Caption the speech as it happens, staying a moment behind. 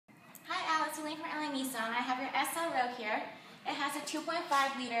Nissan. I have your SL Rogue here. It has a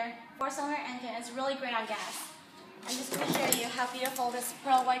 2.5-liter 4-cylinder engine. It's really great on gas. I'm just going to show you how beautiful this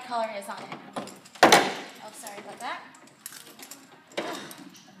pearl white color is on it. Oh, sorry about that.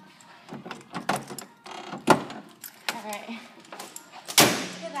 Alright.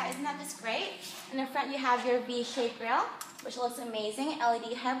 Look at that. Isn't that just great? In the front you have your V-shaped grille, which looks amazing.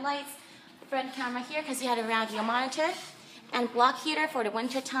 LED headlights, front camera here because you had a round view monitor, and block heater for the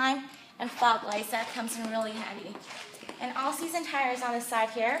winter time, and fog lights. That comes in really handy. And all-season tires on the side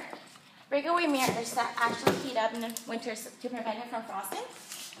here. Breakaway mirrors that actually heat up in the winter to prevent it from frosting.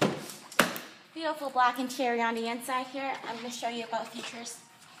 Beautiful black interior on the inside here. I'm going to show you about features.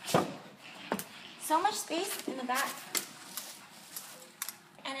 So much space in the back.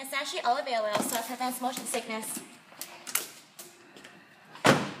 And it's actually elevated oil, so it prevents motion sickness.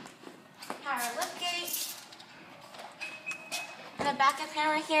 Power liftgate. And a backup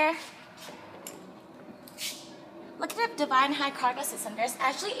camera here. Look at the divide and hide cargo system. There's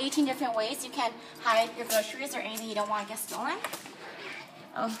actually 18 different ways you can hide your groceries or anything you don't want to get stolen.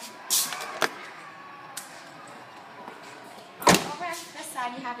 Oh. Over this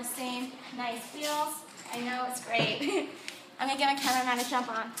side you have the same nice wheels. I know, it's great. I'm going to get my cameraman to jump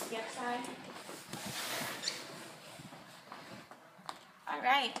on the other side.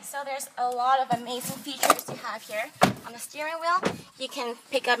 Alright, so there's a lot of amazing features you have here. On the steering wheel, you can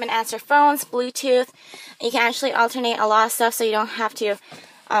pick up and answer phones, Bluetooth. You can actually alternate a lot of stuff so you don't have to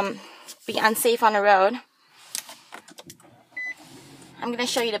be unsafe on the road. I'm going to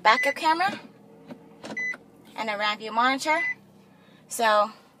show you the backup camera and a round view monitor.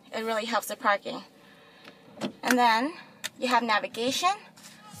 So it really helps with parking. And then you have navigation,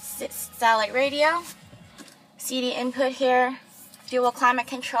 satellite radio, CD input here, dual climate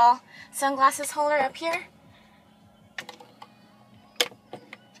control, sunglasses holder up here.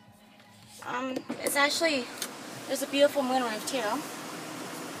 It's actually, there's a beautiful moonroof too.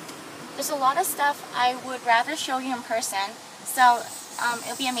 There's a lot of stuff I would rather show you in person, so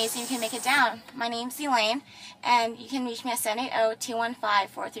it'll be amazing if you can make it down. My name's Elaine, and you can reach me at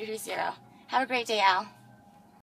 780-215-4330. Have a great day, Al.